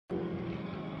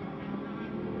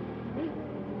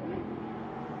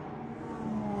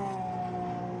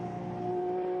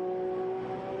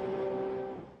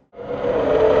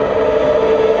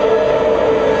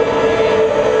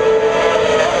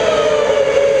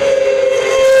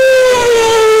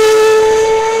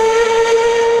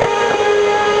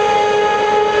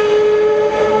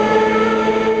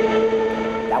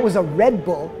Red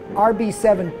Bull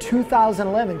RB7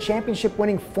 2011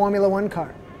 championship-winning Formula One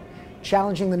car,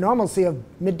 challenging the normalcy of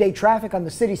midday traffic on the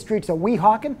city streets of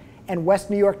Weehawken and West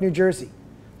New York, New Jersey.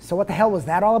 So what the hell was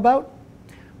that all about?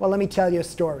 Well, let me tell you a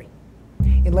story.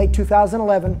 In late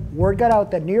 2011, word got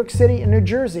out that New York City and New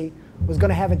Jersey was going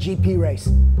to have a GP race.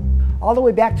 All the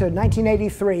way back to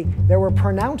 1983, there were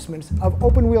pronouncements of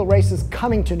open-wheel races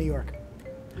coming to New York.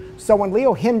 So when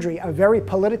Leo Hendry, a very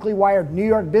politically wired New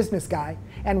York business guy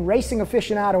and racing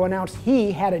aficionado, announced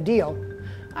he had a deal,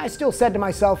 I still said to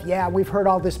myself, yeah, we've heard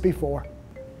all this before.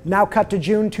 Now cut to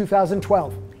June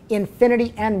 2012.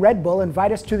 Infiniti and Red Bull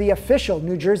invite us to the official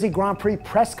New Jersey Grand Prix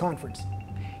press conference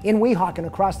in Weehawken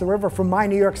across the river from my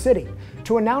New York City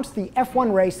to announce the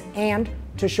F1 race and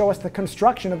to show us the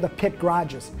construction of the pit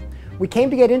garages. We came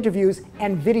to get interviews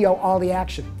and video all the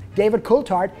action. David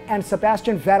Coulthard and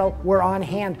Sebastian Vettel were on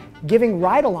hand, giving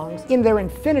ride-alongs in their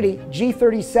Infiniti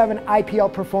G37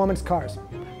 IPL performance cars.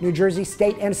 New Jersey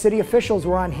state and city officials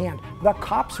were on hand. The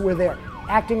cops were there,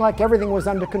 acting like everything was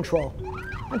under control.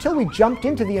 Until we jumped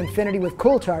into the Infiniti with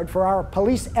Coulthard for our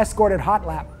police-escorted hot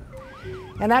lap.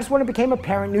 And that's when it became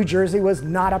apparent New Jersey was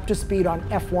not up to speed on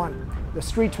F1. The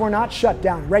streets were not shut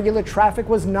down. Regular traffic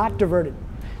was not diverted.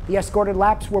 The escorted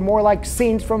laps were more like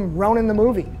scenes from Ronin the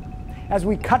movie. As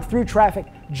we cut through traffic,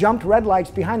 jumped red lights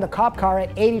behind the cop car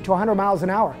at 80 to 100 miles an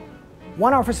hour.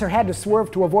 One officer had to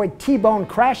swerve to avoid T-bone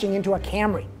crashing into a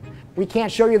Camry. We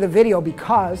can't show you the video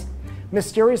because,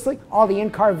 mysteriously, all the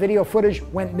in-car video footage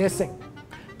went missing.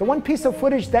 The one piece of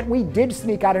footage that we did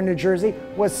sneak out of New Jersey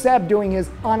was Seb doing his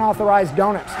unauthorized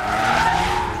donuts.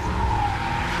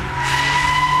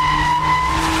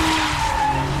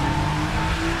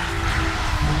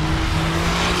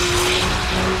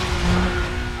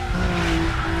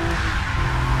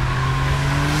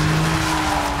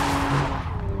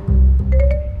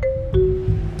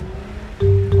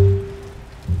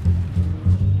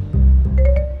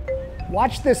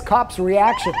 Watch this cop's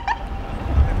reaction.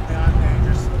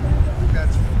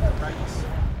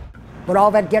 But all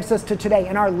that gets us to today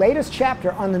in our latest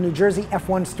chapter on the New Jersey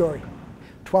F1 story.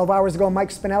 12 hours ago, Mike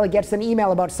Spinelli gets an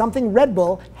email about something Red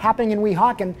Bull happening in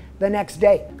Weehawken the next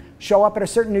day. Show up at a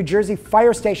certain New Jersey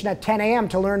fire station at 10 a.m.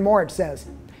 to learn more, it says.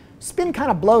 Spin kind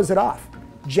of blows it off.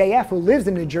 JF, who lives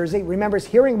in New Jersey, remembers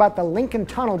hearing about the Lincoln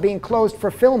Tunnel being closed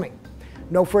for filming.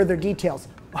 No further details.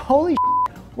 Holy shit,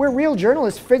 we're real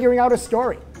journalists figuring out a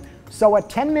story. So a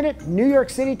 10-minute New York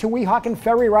City to Weehawken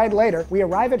ferry ride later, we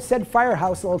arrive at said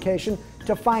firehouse location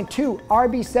to find two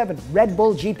RB7 Red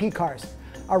Bull GP cars,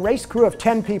 a race crew of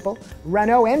 10 people,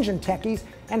 Renault engine techies,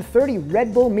 and 30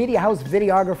 Red Bull Media House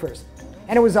videographers.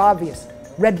 And it was obvious,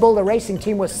 Red Bull, the racing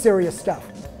team, was serious stuff.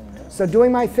 So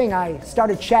doing my thing, I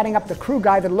started chatting up the crew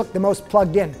guy that looked the most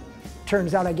plugged in.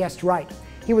 Turns out I guessed right.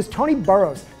 He was Tony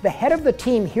Burrows, the head of the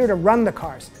team here to run the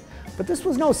cars. But this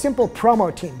was no simple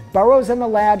promo team. Burrows and the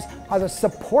lads are the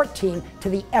support team to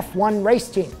the F1 race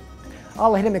team.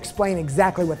 I'll let him explain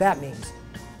exactly what that means.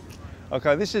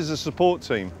 Okay, this is a support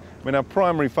team. I mean, our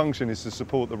primary function is to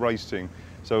support the race team.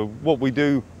 So what we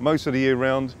do most of the year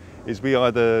round is we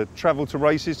either travel to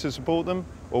races to support them,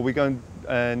 or we go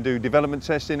and do development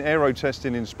testing, aero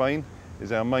testing in Spain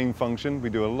is our main function. We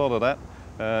do a lot of that.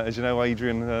 As you know,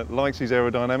 Adrian likes his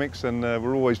aerodynamics, and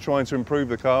we're always trying to improve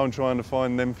the car and trying to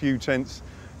find them few tenths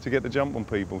to get the jump on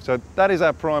people. So that is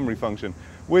our primary function.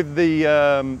 With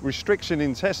the restriction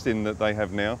in testing that they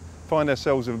have now, find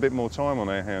ourselves with a bit more time on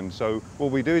our hands. So what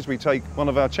we do is we take one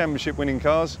of our championship winning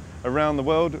cars around the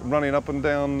world, running up and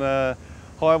down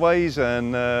highways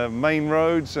and main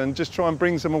roads, and just try and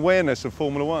bring some awareness of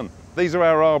Formula One. These are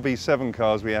our RB7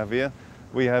 cars we have here.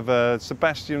 We have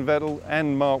Sebastian Vettel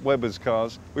and Mark Webber's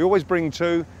cars. We always bring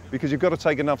two because you've got to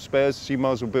take enough spares, so you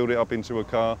might as well build it up into a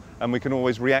car, and we can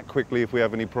always react quickly if we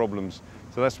have any problems.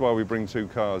 So that's why we bring two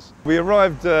cars. We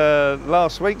arrived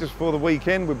last week, just before the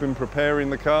weekend. We've been preparing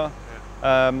the car.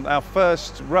 Our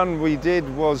first run we did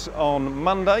was on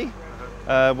Monday,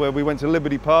 where we went to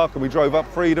Liberty Park and we drove up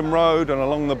Freedom Road and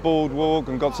along the boardwalk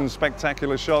and got some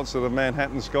spectacular shots of the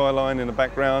Manhattan skyline in the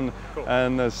background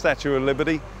and the Statue of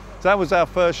Liberty. So that was our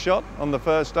first shot on the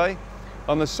first day.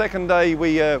 On the second day,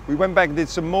 we went back and did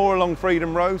some more along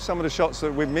Freedom Road, some of the shots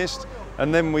that we missed,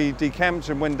 and then we decamped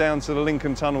and went down to the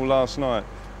Lincoln Tunnel last night.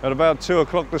 At about 2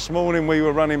 o'clock this morning, we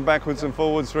were running backwards and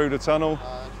forwards through the tunnel.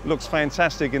 Looks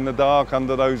fantastic in the dark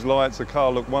under those lights. The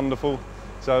car looked wonderful.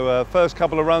 So first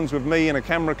couple of runs with me in a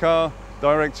camera car,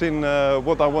 directing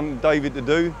what I wanted David to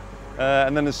do.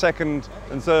 And then the second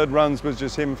and third runs was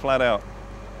just him flat out.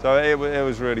 So it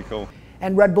was really cool.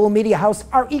 And Red Bull Media House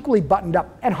are equally buttoned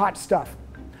up and hot stuff.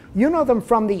 You know them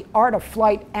from the Art of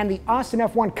Flight and the Austin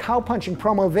F1 cow-punching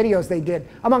promo videos they did,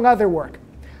 among other work,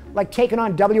 like taking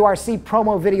on WRC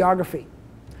promo videography.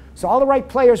 So all the right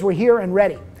players were here and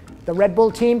ready. The Red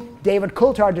Bull team, David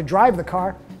Coulthard to drive the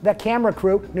car, the camera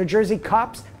crew, New Jersey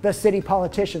cops, the city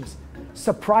politicians.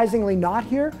 Surprisingly not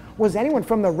here was anyone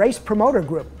from the race promoter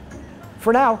group.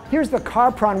 For now, here's the car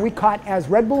prawn we caught as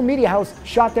Red Bull Media House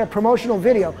shot their promotional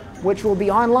video, which will be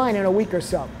online in a week or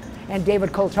so. And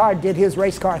David Coulthard did his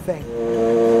race car thing.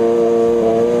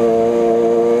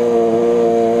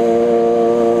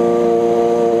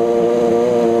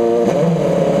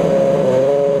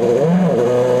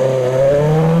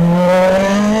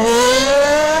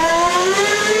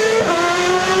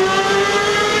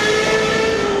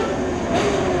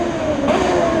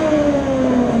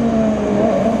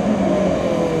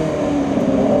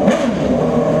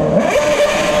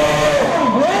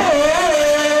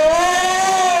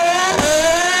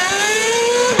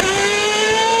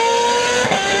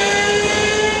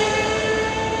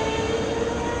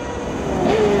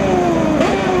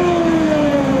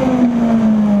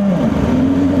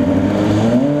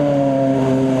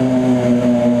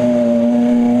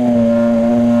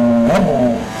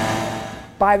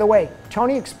 By the way,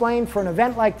 Tony explained for an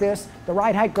event like this, the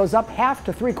ride height goes up 1/2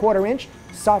 to 3/4 inch,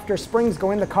 softer springs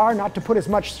go in the car not to put as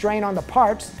much strain on the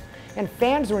parts, and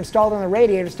fans are installed on the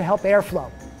radiators to help airflow.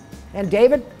 And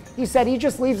David, he said he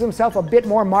just leaves himself a bit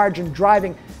more margin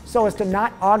driving so as to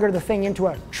not auger the thing into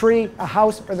a tree, a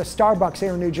house, or the Starbucks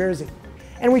here in New Jersey.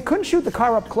 And we couldn't shoot the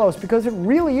car up close because it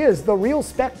really is the real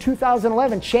spec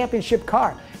 2011 championship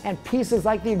car, and pieces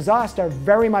like the exhaust are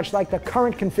very much like the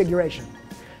current configuration.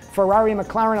 Ferrari,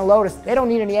 McLaren, and Lotus, they don't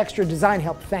need any extra design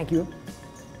help, thank you.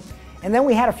 And then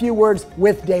we had a few words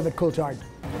with David Coulthard.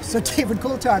 So David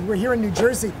Coulthard, we're here in New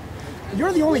Jersey.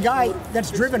 You're the only guy that's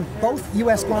driven both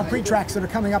US Grand Prix tracks that are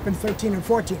coming up in 13 and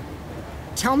 14.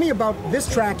 Tell me about this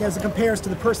track as it compares to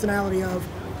the personality of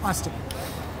Austin.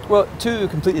 Well, two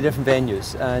completely different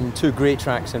venues and two great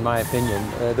tracks in my opinion.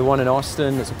 The one in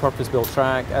Austin, it's a purpose-built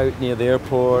track out near the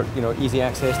airport, you know, easy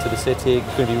access to the city.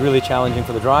 It's going to be really challenging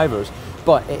for the drivers.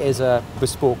 But it is a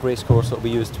bespoke race course that will be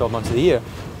used 12 months of the year.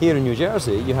 Here in New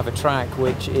Jersey, you have a track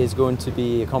which is going to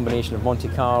be a combination of Monte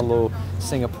Carlo,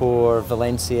 Singapore,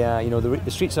 Valencia, you know, the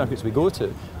street circuits we go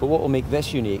to. But what will make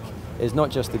this unique is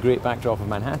not just the great backdrop of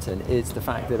Manhattan, it's the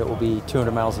fact that it will be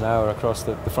 200 miles an hour across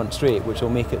the front straight, which will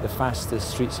make it the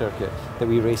fastest street circuit that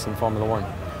we race in Formula One.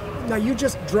 Now, you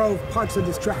just drove parts of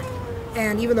this track,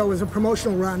 and even though it was a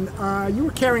promotional run, you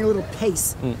were carrying a little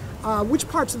pace. Which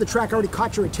parts of the track already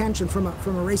caught your attention from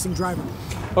a racing driver?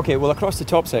 Okay, well across the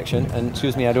top section, and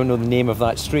excuse me, I don't know the name of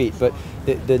that street, but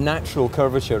the natural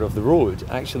curvature of the road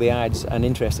actually adds an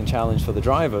interesting challenge for the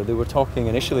driver. They were talking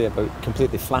initially about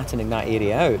completely flattening that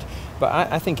area out, but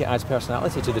I think it adds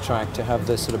personality to the track to have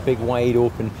this sort of big wide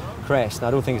open crest, and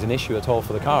I don't think it's an issue at all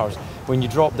for the cars. When you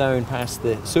drop down past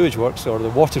the sewage works or the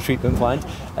water treatment plant,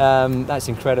 that's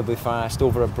incredibly fast,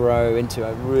 over a brow into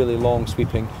a really long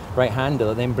sweeping right-hander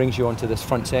that then brings you onto this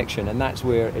front section, and that's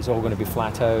where it's all going to be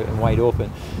flat out and wide open.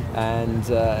 And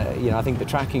you know, I think the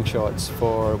tracking shots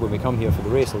for when we come here for the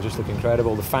race will just look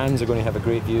incredible. The fans are going to have a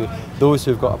great view. Those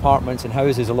who've got apartments and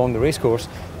houses along the racecourse,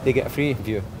 they get a free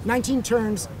view. 19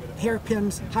 turns,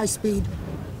 hairpins, high speed.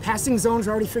 Passing zones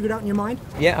are already figured out in your mind?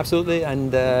 Yeah, absolutely.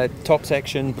 And top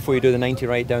section before you do the 90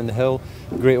 right down the hill,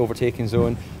 great overtaking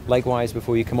zone. Likewise,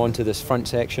 before you come onto this front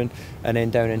section and then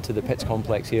down into the pits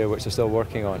complex here, which they're still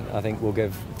working on, I think we'll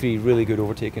give 3 really good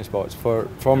overtaking spots. For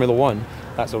Formula One,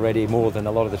 that's already more than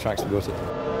a lot of the tracks we go to.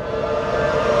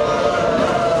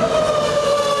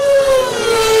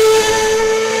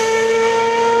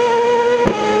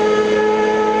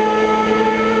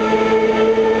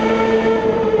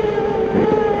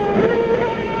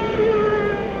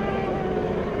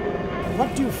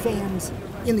 What do fans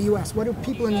in the US, what do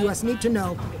people in the US need to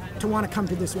know to want to come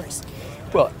to this race?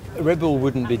 Well, Red Bull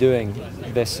wouldn't be doing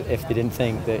this if they didn't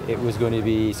think that it was going to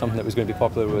be something that was going to be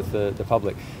popular with the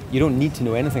public. You don't need to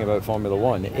know anything about Formula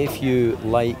One. If you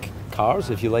like cars,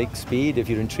 if you like speed, if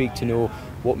you're intrigued to know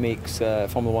what makes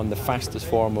Formula One the fastest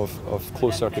form of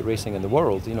closed circuit racing in the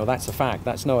world, you know, that's a fact.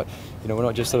 That's not, you know, we're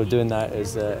not just sort of doing that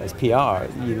as PR.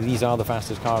 These are the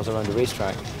fastest cars around the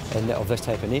racetrack and of this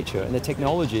type of nature. And the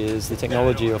technology is the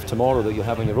technology of tomorrow that you'll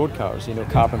have on your road cars. You know,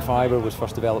 carbon fiber was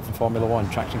first developed from Formula One,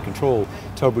 traction control,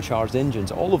 turbocharged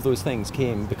engines, all of those things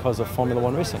came because of Formula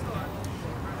One racing.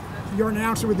 You're an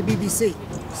announcer with the BBC,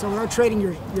 so without trading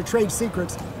your trade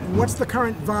secrets, what's the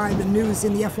current vibe and news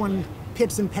in the F1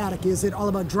 pits and paddock? Is it all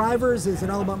about drivers? Is it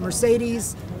all about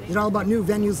Mercedes? Is it all about new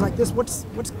venues like this? What's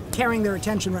carrying their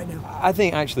attention right now? I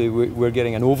think actually we're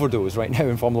getting an overdose right now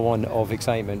in Formula One of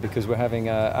excitement, because we're having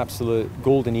an absolute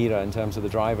golden era in terms of the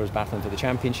drivers battling for the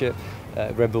championship.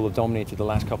 Red Bull have dominated the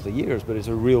last couple of years, but it's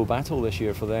a real battle this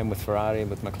year for them with Ferrari and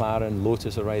with McLaren.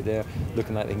 Lotus are right there,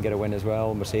 looking like they can get a win as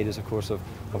well. Mercedes, of course, have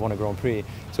won a Grand Prix.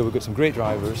 So we've got some great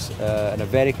drivers and a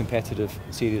very competitive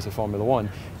series of Formula One.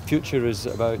 Future is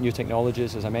about new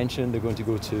technologies, as I mentioned. They're going to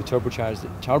go to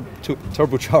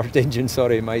turbocharged engines,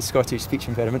 sorry, my Scottish speech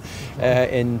impediment,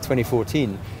 in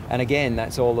 2014. And again,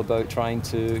 that's all about trying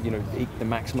to, eke the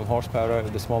maximum horsepower out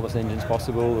of the smallest engines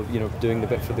possible, doing the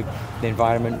bit for the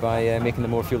environment by making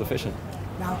them more fuel efficient.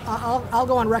 Now, I'll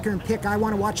go on record and pick, I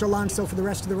want to watch Alonso for the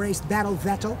rest of the race battle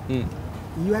Vettel. Do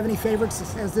you have any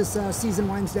favorites as this season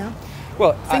winds down?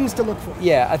 Well, things to look for.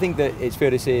 Yeah, I think that it's fair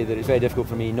to say that it's very difficult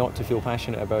for me not to feel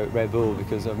passionate about Red Bull,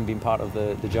 because I haven't been part of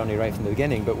the journey right from the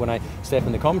beginning. But when I step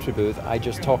in the commentary booth, I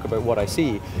just talk about what I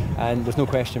see. And there's no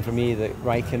question for me that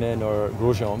Raikkonen or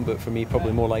Grosjean, but for me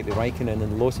probably more likely Raikkonen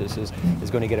and Lotus is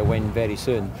going to get a win very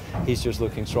soon. He's just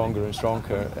looking stronger and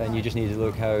stronger, and you just need to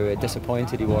look how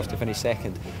disappointed he was to finish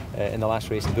second in the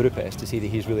last race in Budapest to see that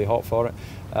he's really hot for it.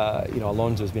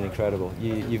 Alonso's been incredible.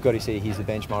 You've got to say he's the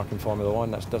benchmark in Formula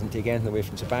One. That doesn't take anything away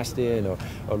from Sebastian or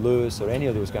Lewis or any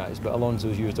of those guys, but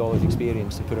Alonso's used all his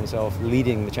experience to put himself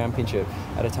leading the championship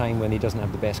at a time when he doesn't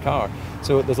have the best car.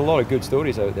 So there's a lot of good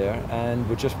stories out there, and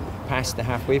we're just past the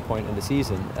halfway point in the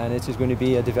season, and it is going to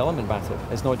be a development battle.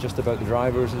 It's not just about the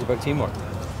drivers, it's about teamwork.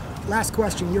 Last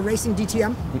question, you're racing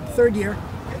DTM, third year.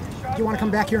 Do you want to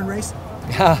come back here and race?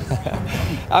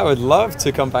 I would love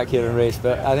to come back here and race,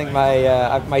 but I think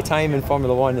my time in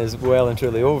Formula One is well and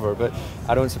truly over. But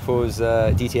I don't suppose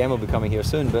DTM will be coming here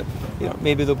soon. But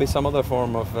maybe there'll be some other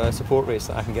form of support race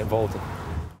that I can get involved in.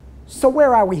 So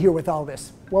where are we here with all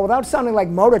this? Well, without sounding like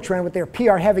Motor Trend with their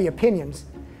PR-heavy opinions,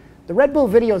 the Red Bull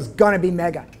video is gonna be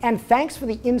mega. And thanks for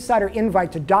the insider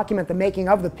invite to document the making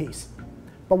of the piece.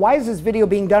 But why is this video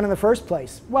being done in the first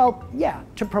place? Well, yeah,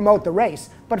 to promote the race.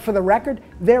 But for the record,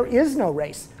 there is no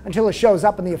race until it shows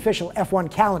up in the official F1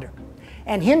 calendar.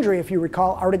 And Hendry, if you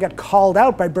recall, already got called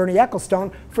out by Bernie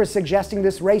Ecclestone for suggesting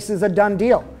this race is a done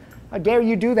deal. How dare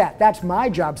you do that? That's my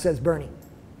job, says Bernie.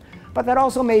 But that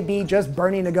also may be just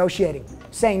Bernie negotiating,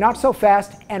 saying not so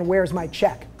fast and where's my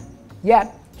check?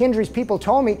 Yet, Hendry's people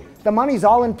told me the money's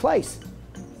all in place.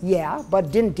 Yeah,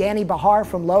 but didn't Danny Bahar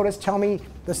from Lotus tell me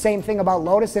the same thing about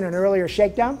Lotus in an earlier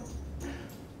shakedown?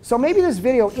 So maybe this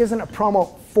video isn't a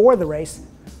promo for the race,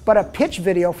 but a pitch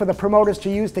video for the promoters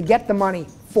to use to get the money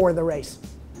for the race.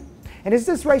 And is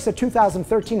this race of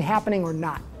 2013 happening or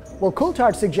not? Well,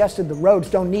 Coulthard suggested the roads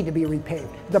don't need to be repaved.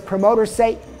 The promoters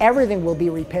say everything will be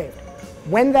repaved.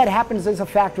 When that happens is a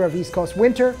factor of East Coast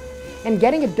winter, and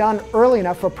getting it done early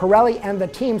enough for Pirelli and the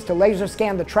teams to laser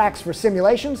scan the tracks for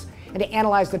simulations and to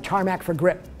analyze the tarmac for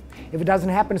grip. If it doesn't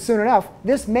happen soon enough,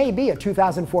 this may be a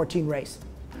 2014 race.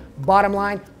 Bottom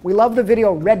line, we love the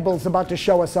video Red Bull's about to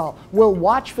show us all. We'll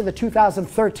watch for the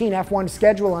 2013 F1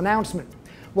 schedule announcement.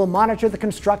 We'll monitor the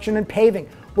construction and paving.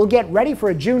 We'll get ready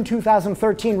for a June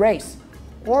 2013 race.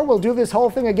 Or we'll do this whole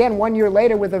thing again 1 year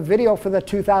later with a video for the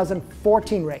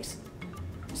 2014 race.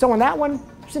 So in that one,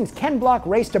 since Ken Block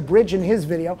raced a bridge in his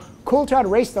video, Coulthard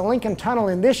raced the Lincoln Tunnel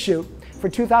in this shoot for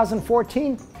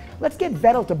 2014, let's get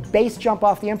Vettel to base jump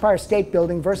off the Empire State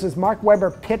Building versus Mark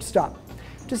Webber pit stop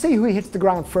to see who hits the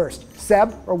ground first,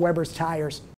 Seb or Webber's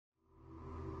tires.